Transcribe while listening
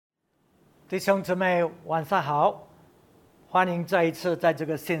弟兄姊妹晚上好，欢迎再一次在这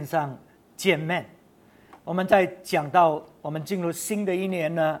个线上见面。我们在讲到我们进入新的一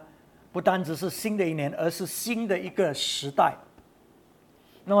年呢，不单只是新的一年，而是新的一个时代。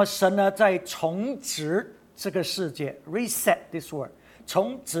那么神呢，在重植这个世界 ，reset this world，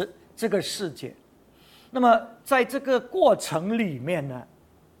 重植这个世界。那么在这个过程里面呢，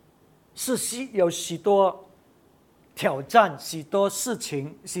是有许多挑战，许多事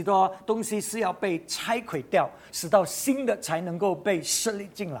情，许多东西是要被拆毁掉，使到新的才能够被设立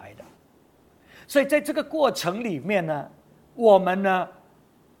进来的。所以在这个过程里面呢，我们呢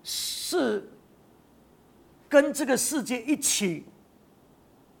是跟这个世界一起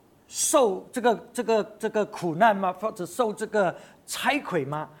受这个苦难吗？或者受这个拆毁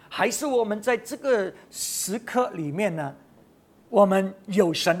吗？还是我们在这个时刻里面呢，我们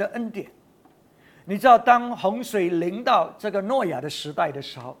有神的恩典？你知道，当洪水临到这个诺亚的时代的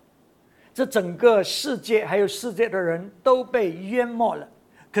时候，这整个世界还有世界的人都被淹没了。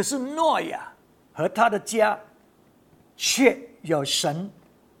可是诺亚和他的家却有神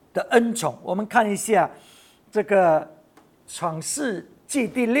的恩宠。我们看一下这个创世纪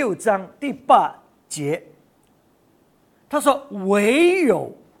第6章第8节，他说：“唯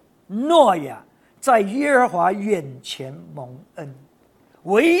有诺亚在耶和华眼前蒙恩，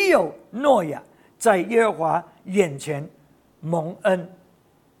唯有诺亚在耶和华眼前蒙恩。”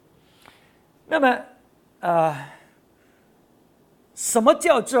那么，什么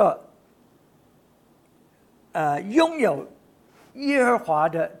叫做拥有耶和华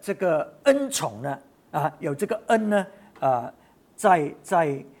的这个恩宠呢？有这个恩呢？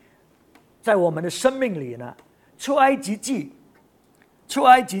在我们的生命里呢，出埃及记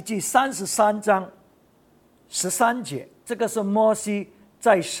33章13节，这个是摩西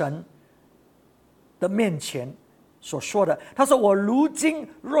在神的面前所说的。他说：“我如今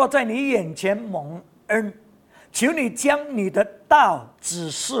若在你眼前蒙恩，求你将你的道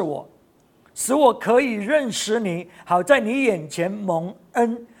指示我，使我可以认识你，好在你眼前蒙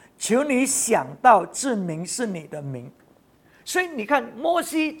恩。求你想到证明是你的名。”所以你看，摩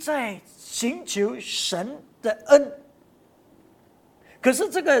西在寻求神的恩。可是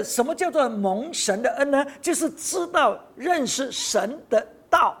这个什么叫做蒙神的恩呢？就是知道认识神的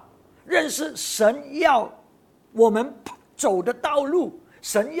道，认识神要我们走的道路，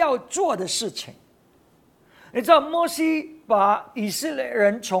神要做的事情。你知道，摩西把以色列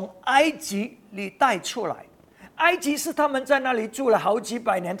人从埃及里带出来，埃及是他们在那里住了好几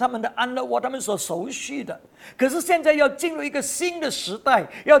百年，他们的安乐窝，他们所熟悉的。可是现在要进入一个新的时代，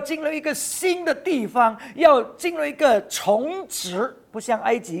要进入一个新的地方，要进入一个重植，不像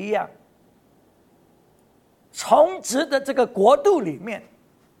埃及一样重植的这个国度里面，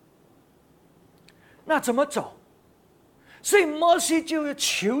那怎么走？所以摩西就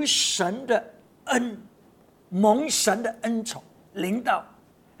求神的恩，蒙神的恩宠临到，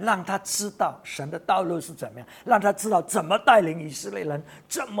让他知道神的道路是怎么样，让他知道怎么带领以色列人，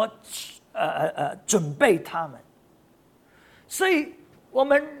怎么准备他们。所以我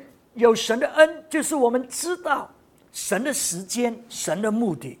们有神的恩，就是我们知道神的时间，神的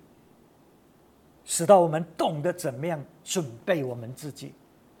目的，使到我们懂得怎么样准备我们自己，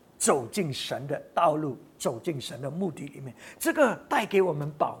走进神的道路，走进神的目的里面。这个带给我们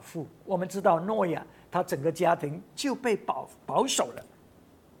保护。我们知道诺亚他整个家庭就被保守了，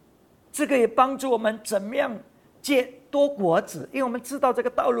这个也帮助我们怎么样结多果子，因为我们知道这个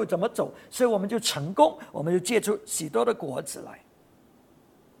道路怎么走，所以我们就成功，我们就结出许多的果子来。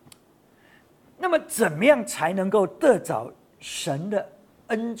那么怎么样才能够得着神的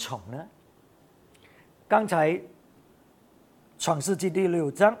恩宠呢？刚才创世纪第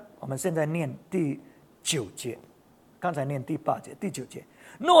6章，我们现在念第9节，刚才念第8节，第9节。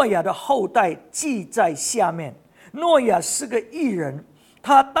诺亚的后代记在下面。诺亚是个义人，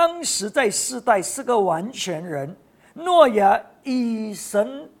他当时在世代是个完全人。诺亚与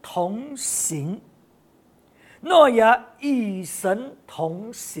神同行，诺亚与神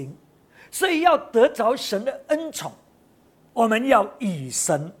同行。所以要得着神的恩宠，我们要与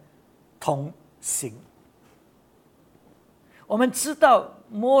神同行。我们知道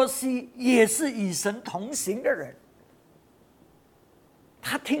摩西也是与神同行的人，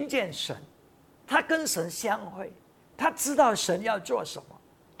他听见神，他跟神相会，他知道神要做什么，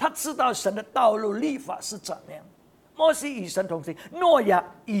他知道神的道路律法是怎么样。摩西与神同行，诺亚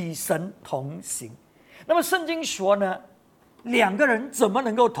与神同行。那么圣经说呢，两个人怎么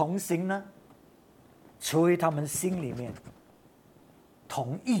能够同行呢？除非他们心里面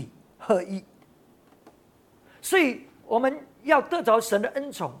同意合一。所以我们要得着神的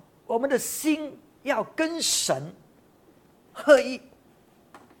恩宠，我们的心要跟神合一。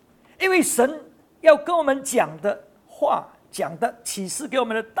因为神要跟我们讲的话，讲的启示给我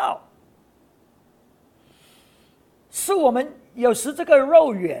们的道，是我们有时这个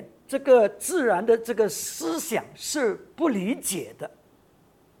肉眼、这个自然的这个思想是不理解的。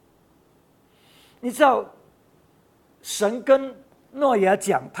你知道，神跟诺亚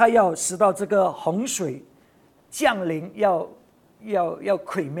讲，他要使到这个洪水降临，要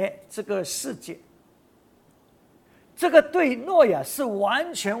毁灭这个世界。这个对诺亚是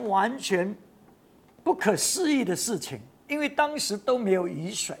完全不可思议的事情，因为当时都没有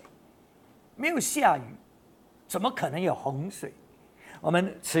雨水，没有下雨，怎么可能有洪水？我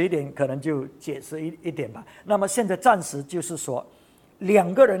们迟一点可能就解释一点吧。那么现在暂时就是说，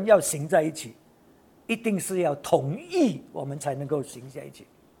两个人要行在一起，一定是要同意，我们才能够行在一起。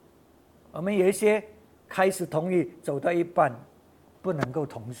我们有一些开始同意，走到一半不能够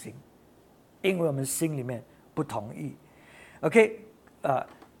同行，因为我们心里面不同意。OK，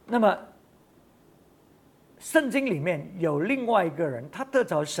 那么圣经里面有另外一个人，他得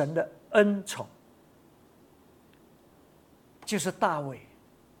着神的恩宠，就是大卫。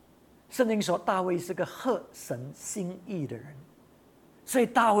圣经说大卫是个合神心意的人，所以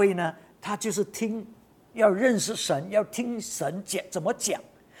大卫呢，他就是要认识神，要听神讲怎么讲，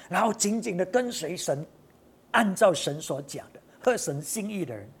然后紧紧的跟随神，按照神所讲的，合神心意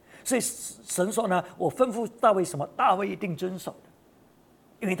的人。所以神说呢，我吩咐大卫什么，大卫一定遵守的，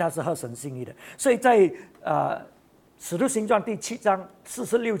因为他是合神心意的。所以在使徒行传第7章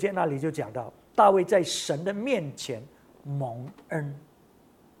46节那里就讲到，大卫在神的面前蒙恩。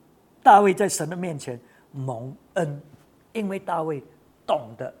大卫在神的面前蒙恩，因为大卫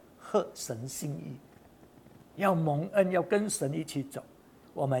懂得合神心意。要蒙恩，要跟神一起走，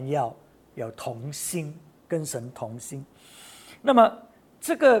我们要有同心，跟神同心。那么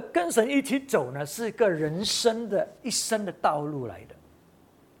这个跟神一起走呢，是一个人生的一生的道路来的，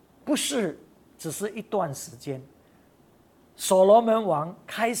不是只是一段时间。所罗门王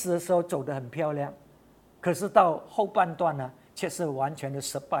开始的时候走得很漂亮，可是到后半段呢，却是完全的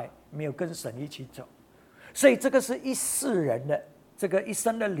失败，没有跟神一起走。所以这个是一世人的这个一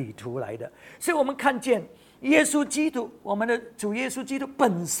生的旅途来的。所以我们看见耶稣基督，我们的主耶稣基督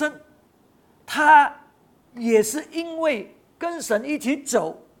本身，他也是因为跟神一起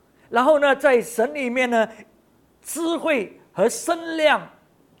走，然后呢，在神里面呢，智慧和身量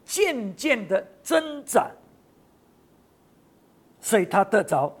渐渐的增长，所以他得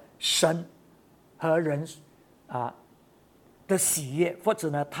着神和人的喜悦，或者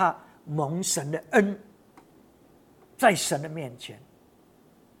呢，他蒙神的恩，在神的面前，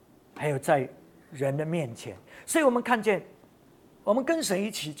还有在人的面前。所以我们看见，我们跟神一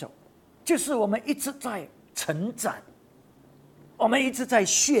起走，就是我们一直在成长，我们一直在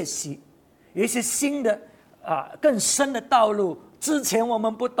学习，有一些新的更深的道路，之前我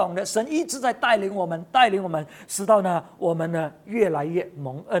们不懂的，神一直在带领我们，直到呢我们呢越来越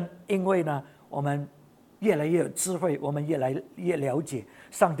蒙恩，因为呢我们越来越有智慧，我们越来越了解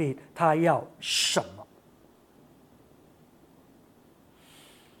上帝他要什么。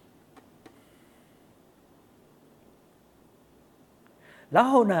然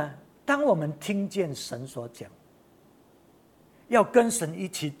后呢，当我们听见神所讲，要跟神一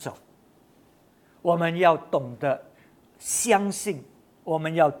起走，我们要懂得相信，我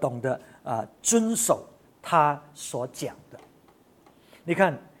们要懂得遵守他所讲的。你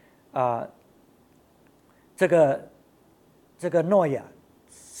看这个诺亚，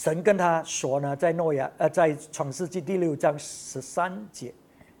神跟他说呢，在创世纪第6章13节，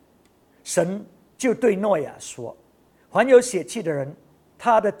神就对诺亚说：凡有血气的人，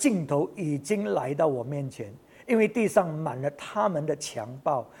他的尽头已经来到我面前，因为地上满了他们的强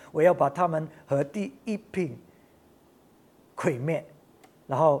暴，我要把他们和地一并毁灭。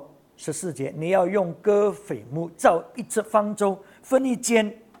然后14节，你要用戈斐木造一只方舟，分一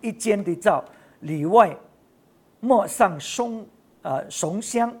间一间的造，里外抹上松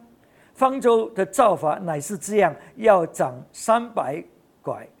香。方舟的造法乃是这样，要长300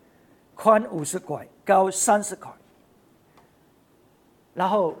拐，宽50拐，高30拐。然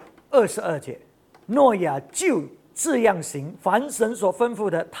后22节，诺亚就这样行，凡神所吩咐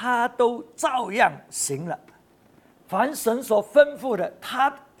的，他都照样行了。凡神所吩咐的，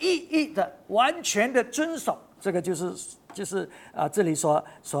他一一的完全的遵守。这个就是这里所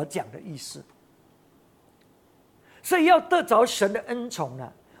讲的意思。所以要得着神的恩宠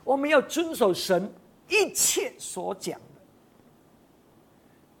呢，我们要遵守神一切所讲的。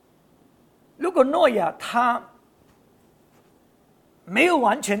如果诺亚他没有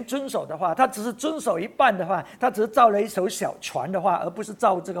完全遵守的话，他只是遵守一半的话，他只是造了一艘小船的话，而不是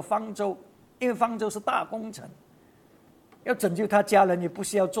造这个方舟，因为方舟是大工程。要拯救他家人也不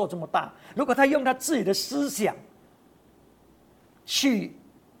需要做这么大。如果他用他自己的思想去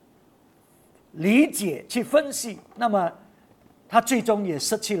理解、去分析，那么他最终也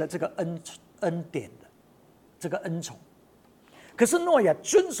失去了这个恩典的这个恩宠。可是诺亚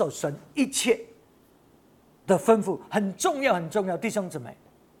遵守神一切的吩咐，很重要，很重要，弟兄姊妹，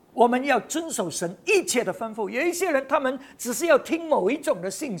我们要遵守神一切的吩咐。有一些人，他们只是要听某一种的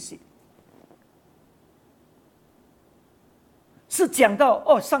信息，是讲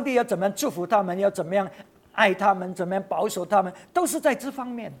到上帝要怎么样祝福他们，要怎么样爱他们，怎么样保守他们，都是在这方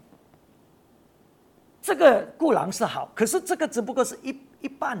面。这个固然是好，可是这个只不过是一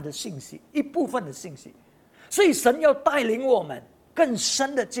半的信息，一部分的信息。所以神要带领我们更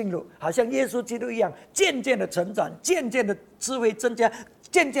深的进入，好像耶稣基督一样，渐渐的成长，渐渐的智慧增加，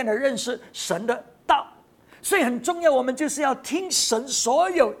渐渐的认识神的道。所以很重要，我们就是要听神所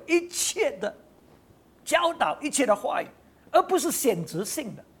有一切的教导，一切的话语，而不是选择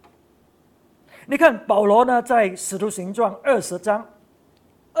性的。你看保罗呢，在使徒行传20章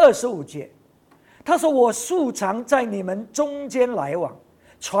25节，他说：“我素常在你们中间来往，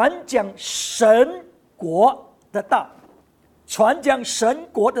传讲神国的道，传讲神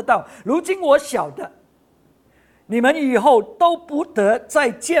国的道。如今我晓得，你们以后都不得再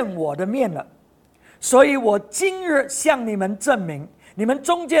见我的面了。所以我今日向你们证明，你们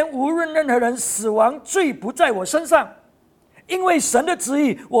中间无论任何人死亡，罪不在我身上。因为神的旨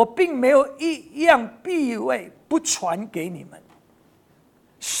意，我并没有一样避讳不传给你们。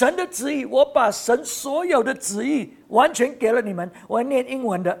神的旨意，我把神所有的旨意完全给了你们。”我念英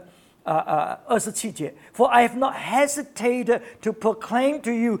文的27节 For I have not hesitated to proclaim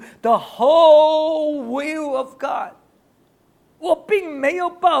to you the whole will of God。 我并没有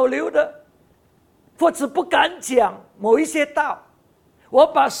保留的，或者不敢讲某一些道，我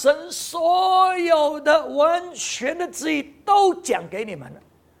把神所有的完全的旨意都讲给你们了。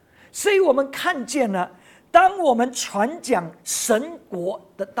所以我们看见了，当我们传讲神国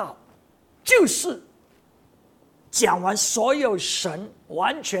的道，就是讲完所有神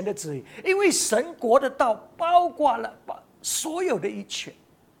完全的旨意，因为神国的道包括了所有的一切，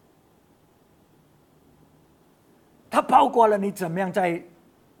它包括了你怎么样在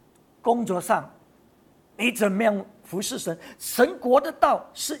工作上，你怎么样服侍神。神国的道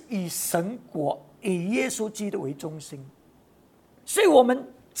是以神国、以耶稣基督为中心，所以我们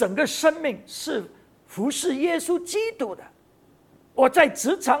整个生命是服侍耶稣基督的。我在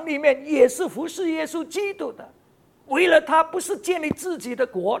职场里面也是服侍耶稣基督的，为了他，不是建立自己的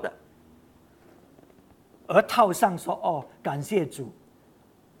国的，而套上说感谢主，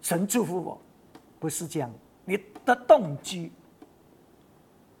神祝福我，不是这样，你的动机。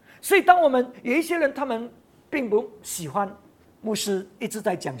所以当我们有一些人，他们并不喜欢牧师一直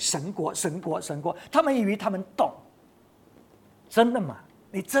在讲神国神国神国，他们以为他们懂。真的吗？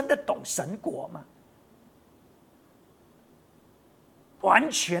你真的懂神国吗？完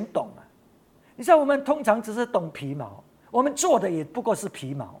全懂吗？你知道我们通常只是懂皮毛，我们做的也不过是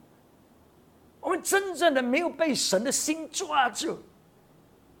皮毛，我们真正的没有被神的心抓住。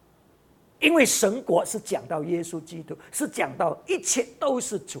因为神国是讲到耶稣基督，是讲到一切都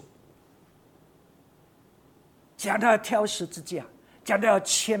是主，讲到要挑十字架，讲到要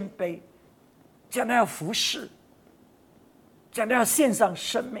谦卑，讲到要服侍，讲到要献上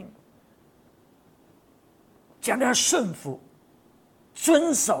生命，讲到要顺服，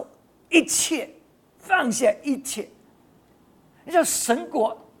遵守一切，放下一切。你知道神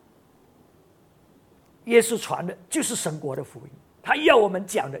国，耶稣传的就是神国的福音，他要我们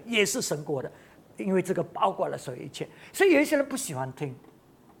讲的也是神国的，因为这个包括了所有一切。所以有一些人不喜欢听，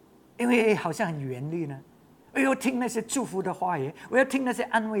因为好像很严厉呢。我要听那些祝福的话语，我要听那些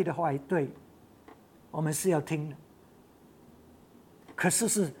安慰的话语。对，我们是要听的，可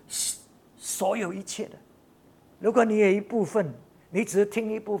是是所有一切的。如果你有一部分，你只是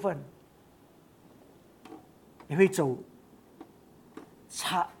听一部分，你会走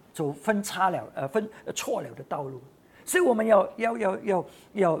分错了的道路。所以我们要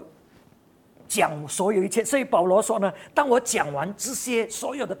讲所有一切。所以保罗说呢，当我讲完这些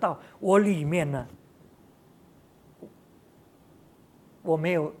所有的道，我里面呢，我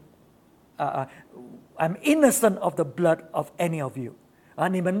没有I'm innocent of the blood of any of you。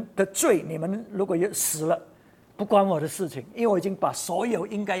你们的罪，你们如果死了，不关我的事情，因为我已经把所有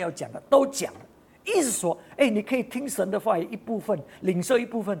应该要讲的都讲了。意思说，你可以听神的话一部分，领受一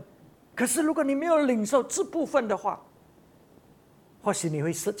部分，可是如果你没有领受这部分的话，或许你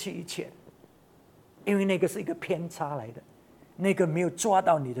会失去一切，因为那个是一个偏差来的，那个没有抓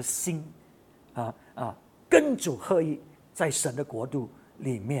到你的心，跟主合一，在神的国度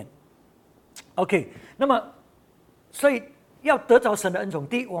里面。OK， 那么所以要得着神的恩宠，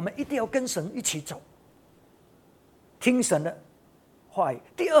第一，我们一定要跟神一起走，听神的话语；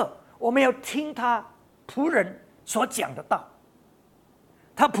第二，我们要听他仆人所讲的道。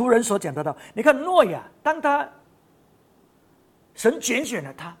他仆人所讲的道，你看诺亚，当神拣选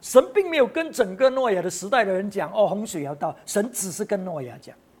了他，神并没有跟整个诺亚的时代的人讲，洪水要到，神只是跟诺亚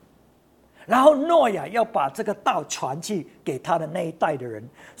讲。然后诺亚要把这个道传去给他的那一代的人，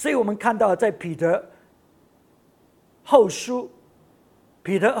所以我们看到在彼得后书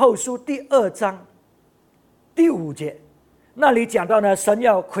第2章第5节，那里讲到呢，神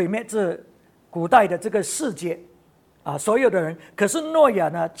要毁灭这古代的这个世界所有的人，可是诺亚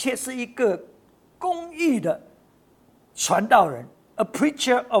呢，却是一个公义的传道人 ，a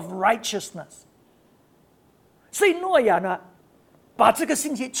preacher of righteousness。所以诺亚呢，把这个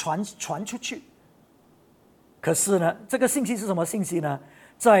信息传出去。可是呢，这个信息是什么信息呢？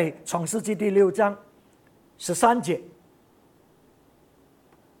在创世纪第6章13节，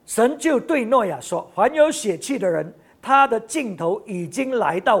神就对诺亚说：“凡有血气的人，他的尽头已经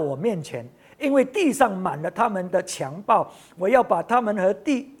来到我面前。因为地上满了他们的强暴，我要把他们和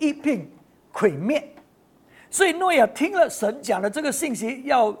地一并毁灭。”所以诺亚听了神讲的这个信息，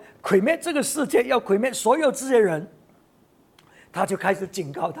要毁灭这个世界，要毁灭所有这些人，他就开始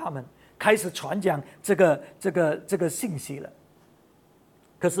警告他们，开始传讲这个信息了。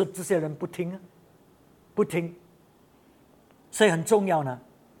可是这些人不听，所以很重要呢，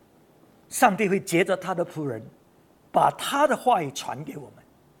上帝会藉着他的仆人，把他的话语传给我们。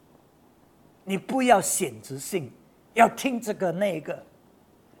你不要显知性，要听这个那个，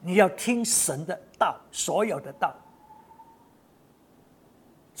你要听神的道，所有的道。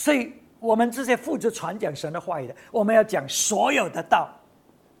所以我们这些负责传讲神的话语的，我们要讲所有的道，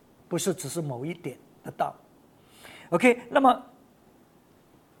不是只是某一点的道。OK， 那么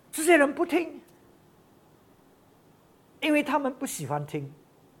这些人不听，因为他们不喜欢听，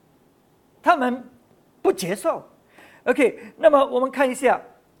他们不接受。OK， 那么我们看一下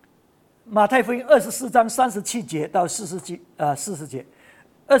马太福音24章37节到40节。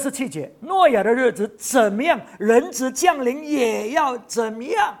27节，诺亚的日子怎么样，人子降临也要怎么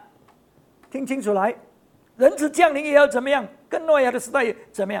样。听清楚来，人子降临也要怎么样，跟诺亚的时代也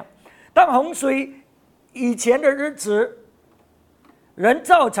怎么样。当洪水以前的日子，人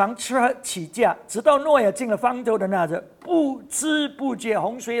照常吃喝起价，直到诺亚进了方舟的那日，不知不觉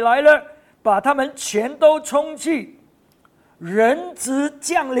洪水来了，把他们全都冲去。人子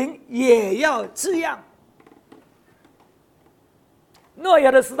降临也要这样。诺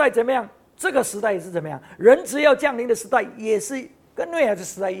亚的时代怎么样？这个时代也是怎么样？人子要降临的时代也是跟诺亚的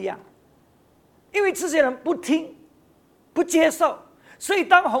时代一样。因为这些人不听、不接受，所以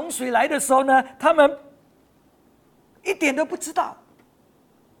当洪水来的时候呢，他们一点都不知道。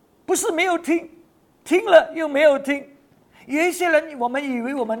不是没有听，听了又没有听。有一些人，我们以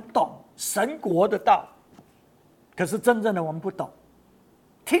为我们懂神国的道，可是真正的我们不懂，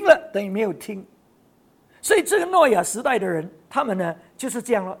听了等于没有听。所以这个诺亚时代的人，他们呢就是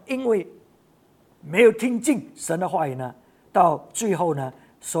这样了，因为没有听进神的话语呢，到最后呢，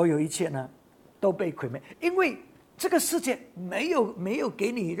所有一切呢都被毁灭。因为这个世界没有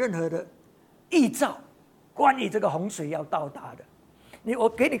给你任何的预兆，关于这个洪水要到达的。我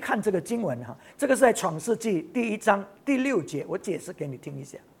给你看这个经文哈，这个是在创世纪第1章第6节，我解释给你听一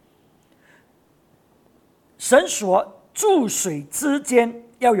下。神说，注水之间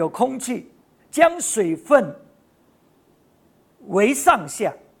要有空气，将水分为上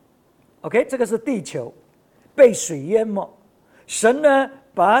下。OK， 这个是地球被水淹没。神呢，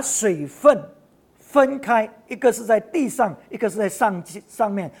把水分分开，一个是在地上，一个是在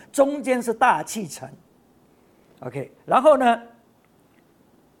上面，中间是大气层。OK， 然后呢，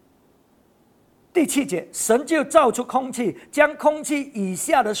第7节，神就造出空气，将空气以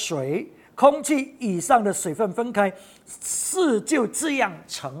下的水、空气以上的水分分开，事就这样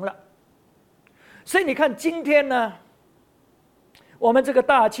成了。所以你看，今天呢，我们这个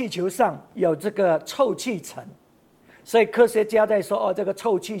大气球上有这个臭气层，所以科学家在说，这个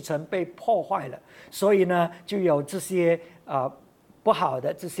臭气层被破坏了，所以呢，就有这些不好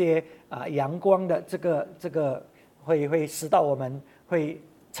的这些阳光的这个会使到我们会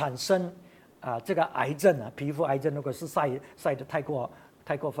产生这个癌症皮肤癌症，如果是晒得太过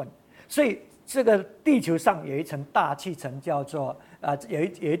分。所以这个地球上有一层大气层，叫做有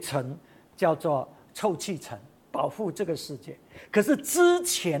一层叫做臭气层，保护这个世界。可是之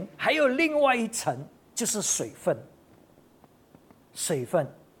前还有另外一层，就是水分。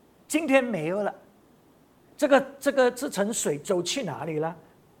今天没有了。这层水走去哪里了？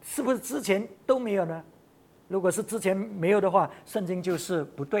是不是之前都没有呢？如果是之前没有的话，圣经就是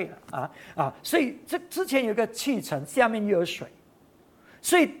不对了所以这之前有个气层，下面又有水，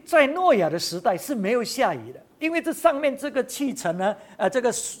所以在诺亚的时代是没有下雨的，因为这上面这个气层呢，这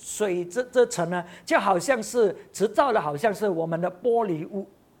个水这层呢，就好像是制造的，好像是我们的玻璃屋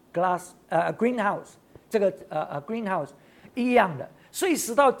glass greenhouse 这个greenhouse 一样的，所以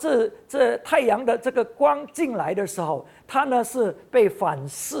使到这太阳的这个光进来的时候，它呢是被反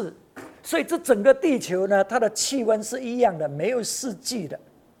射。所以这整个地球呢，它的气温是一样的，没有四季的。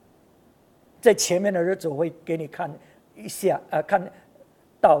在前面的日子我会给你看一下，看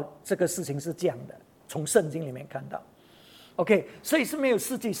到这个事情是这样的，从圣经里面看到。OK， 所以是没有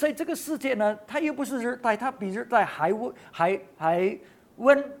四季，所以这个世界呢，它又不是热带，它比热带还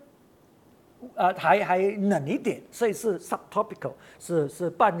温，还冷一点，所以是 subtropical， 是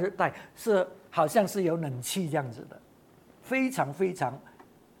半热带，是好像是有冷气这样子的，非常非常。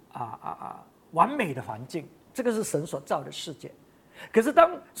完美的环境，这个是神所造的世界。可是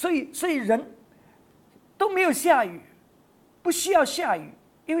所以人都没有下雨，不需要下雨，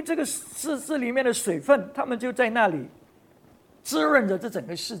因为这个是里面的水分，他们就在那里滋润着这整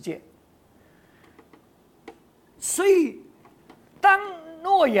个世界。所以当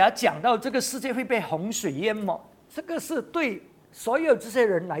诺亚讲到这个世界会被洪水淹没，这个是对所有这些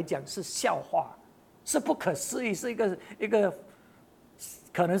人来讲是笑话，是不可思议，是一个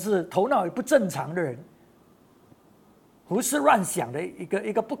可能是头脑也不正常的人胡思乱想的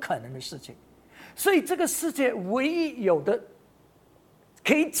一个不可能的事情。所以这个世界唯一有的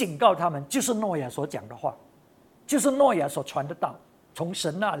可以警告他们，就是诺亚所讲的话，就是诺亚所传的道，从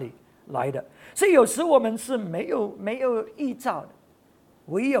神那里来的。所以有时我们是没有依照的，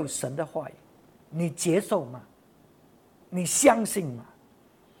唯有神的话语，你接受吗？你相信吗？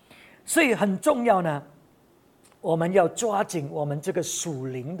所以很重要呢，我们要抓紧我们这个属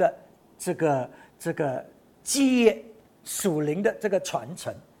灵的这个基业，属灵的这个传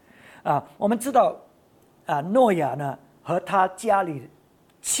承我们知道诺亚呢和他家里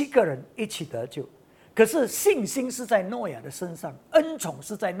7个人一起得救，可是信心是在诺亚的身上，恩宠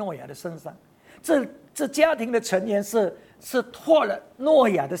是在诺亚的身上。这家庭的成员是托了诺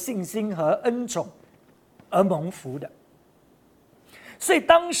亚的信心和恩宠而蒙福的。所以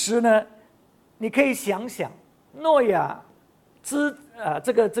当时呢，你可以想想，诺亚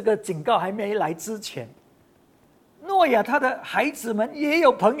这个警告还没来之前，诺亚他的孩子们也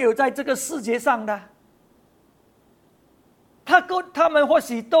有朋友在这个世界上的，他们或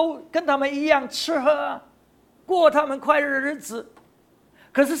许都跟他们一样吃喝过他们快乐的日子。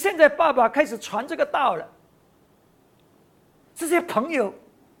可是现在爸爸开始传这个道了，这些朋友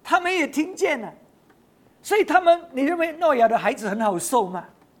他们也听见了，所以你认为诺亚的孩子很好受吗？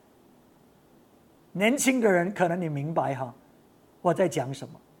年轻的人可能你明白我在讲什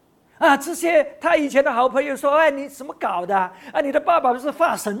么这些他以前的好朋友说，你怎么搞的你的爸爸不是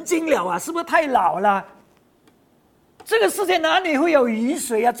发神经了是不是太老了？这个世界哪里会有雨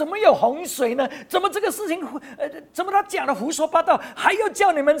水怎么有洪水呢？怎么这个事情怎么他讲的胡说八道，还要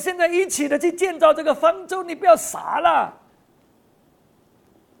叫你们现在一起的去建造这个方舟？你不要傻了，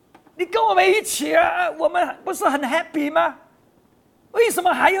你跟我们一起我们不是很 happy 吗？为什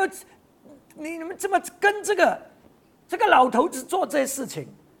么还要你们这么跟这个老头子做这些事情？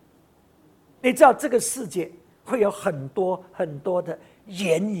你知道这个世界会有很多很多的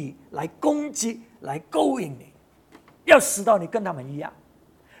言语来攻击，来勾引你，要使到你跟他们一样。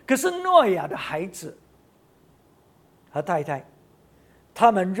可是诺亚的孩子和太太，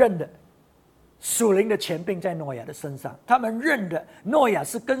他们认的属灵的权柄在诺亚的身上，他们认的诺亚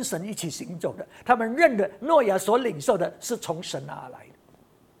是跟神一起行走的，他们认的诺亚所领受的是从神而来的，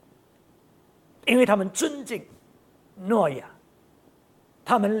因为他们尊敬诺亚，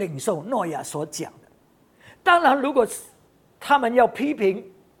他们领受诺亚所讲的。当然如果他们要批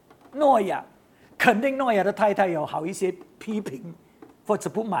评诺亚，肯定诺亚的太太有好一些批评或者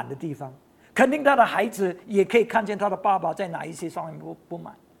不满的地方，肯定他的孩子也可以看见他的爸爸在哪一些上面不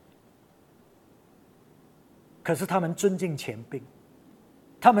满。可是他们尊敬权柄，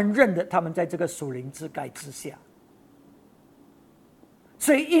他们认得他们在这个属灵之盖之下，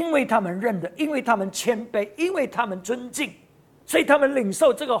所以因为他们认得，因为他们谦卑，因为他们尊敬，所以他们领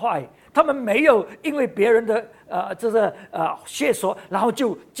受这个话语。他们没有因为别人的学说，然后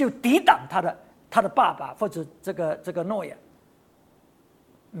就抵挡他的爸爸或者这个诺亚，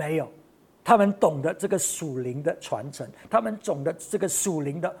没有，他们懂得这个属灵的传承，他们懂得这个属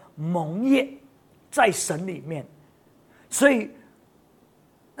灵的盟约在神里面，所以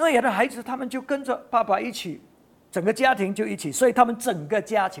诺亚的孩子他们就跟着爸爸一起，整个家庭就一起，所以他们整个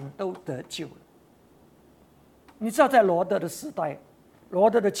家庭都得救了。你知道在罗德的时代，罗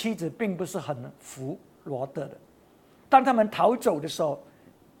德的妻子并不是很服罗得的。当他们逃走的时候，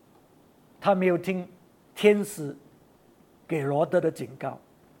他没有听天使给罗得的警告，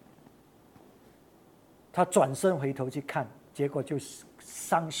他转身回头去看，结果就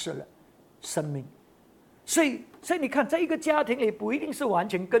丧失了生命。所以你看，在一个家庭里，不一定是完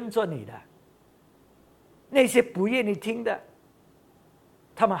全跟着你的，那些不愿意听的，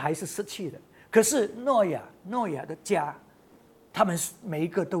他们还是失去的。可是诺亚的家，他们每一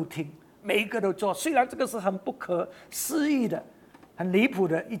个都听，每一个都做。虽然这个是很不可思议的、很离谱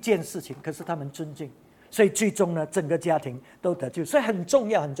的一件事情，可是他们尊敬，所以最终呢，整个家庭都得救。所以很重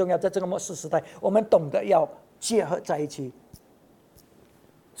要，很重要，在这个末世时代，我们懂得要结合在一起。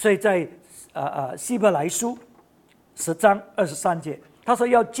所以在希伯来书10章23节，他说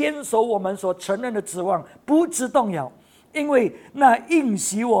要坚守我们所承认的指望，不致动摇，因为那应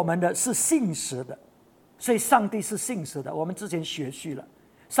许我们的是信实的。所以上帝是信实的，我们之前学习了，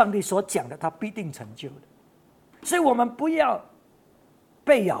上帝所讲的他必定成就的。所以我们不要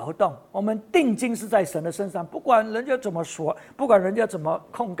被摇动，我们定睛是在神的身上，不管人家怎么说，不管人家怎么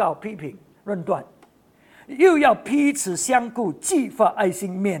控告、批评、论断，又要彼此相顾，激发爱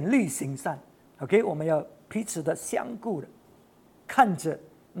心，勉励行善。OK， 我们要彼此的相顾的，看着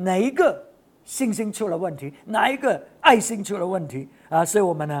哪一个信心出了问题，哪一个爱心出了问题啊？所以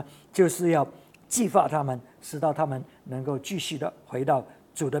我们呢，就是要激发他们，使到他们能够继续的回到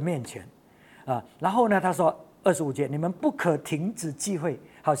主的面前啊。然后呢，他说25节，你们不可停止聚会，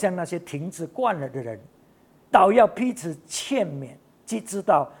好像那些停止惯了的人，倒要彼此劝勉，既知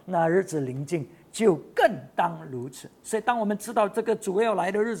道那日子临近，就更当如此。所以当我们知道这个主要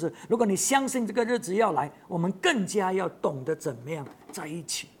来的日子，如果你相信这个日子要来，我们更加要懂得怎么样在一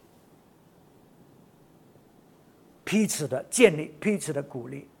起，彼此的建立，彼此的鼓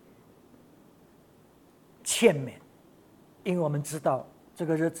励，劝勉。因为我们知道这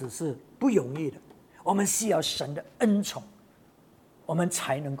个日子是不容易的，我们需要神的恩宠，我们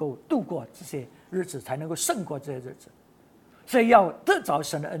才能够度过这些日子，才能够胜过这些日子。所以要得着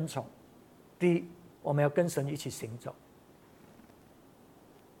神的恩宠，第一，我们要跟神一起行走，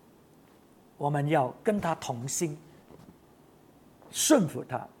我们要跟他同心，顺服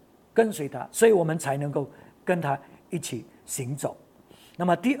他，跟随他，所以我们才能够跟他一起行走。那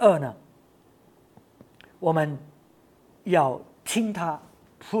么第二呢，我们要听他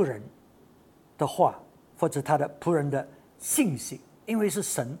仆人的话，或者他的仆人的信息，因为是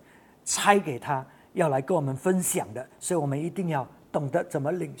神差给他要来跟我们分享的，所以我们一定要懂得怎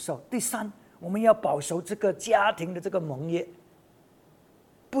么领受。第三，我们要保守这个家庭的这个盟约，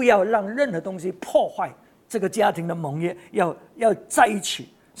不要让任何东西破坏这个家庭的盟约，要在一起，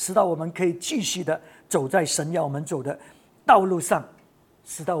使到我们可以继续的走在神要我们走的道路上，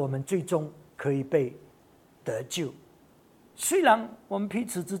使到我们最终可以被得救。虽然我们彼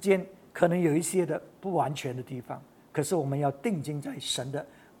此之间可能有一些的不完全的地方，可是我们要定睛在神的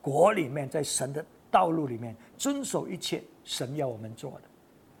国里面，在神的道路里面，遵守一切神要我们做的，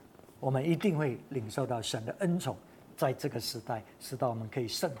我们一定会领受到神的恩宠，在这个时代使到我们可以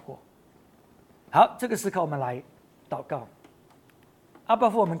胜过。好，这个时刻我们来祷告。阿爸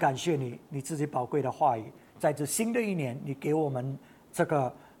父，我们感谢你，你自己宝贵的话语，在这新的一年，你给我们这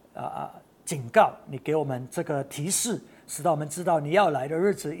个警告，你给我们这个提示，使到我们知道你要来的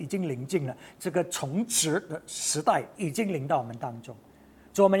日子已经临近了，这个重职的时代已经临到我们当中。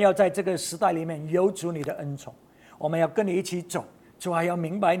主，我们要在这个时代里面有主你的恩宠，我们要跟你一起走。主，还要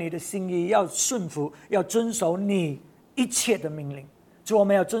明白你的心意，要顺服，要遵守你一切的命令。主，我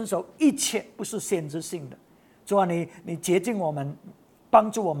们要遵守一切，不是限制性的。主啊，你洁净我们，帮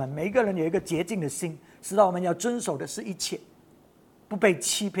助我们每一个人有一个洁净的心，使到我们要遵守的是一切，不被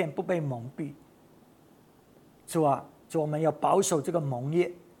欺骗，不被蒙蔽。主啊，主，我们要保守这个盟约，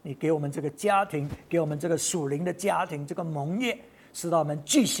你给我们这个家庭，给我们这个属灵的家庭，这个盟约，使到我们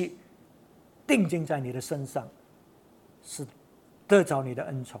继续定睛在你的身上，是得着你的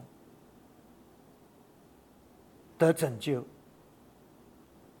恩宠，得拯救。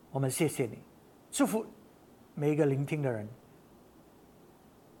我们谢谢你，祝福每一个聆听的人。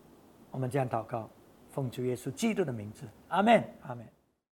我们这样祷告，奉主耶稣基督的名字，阿们，阿们。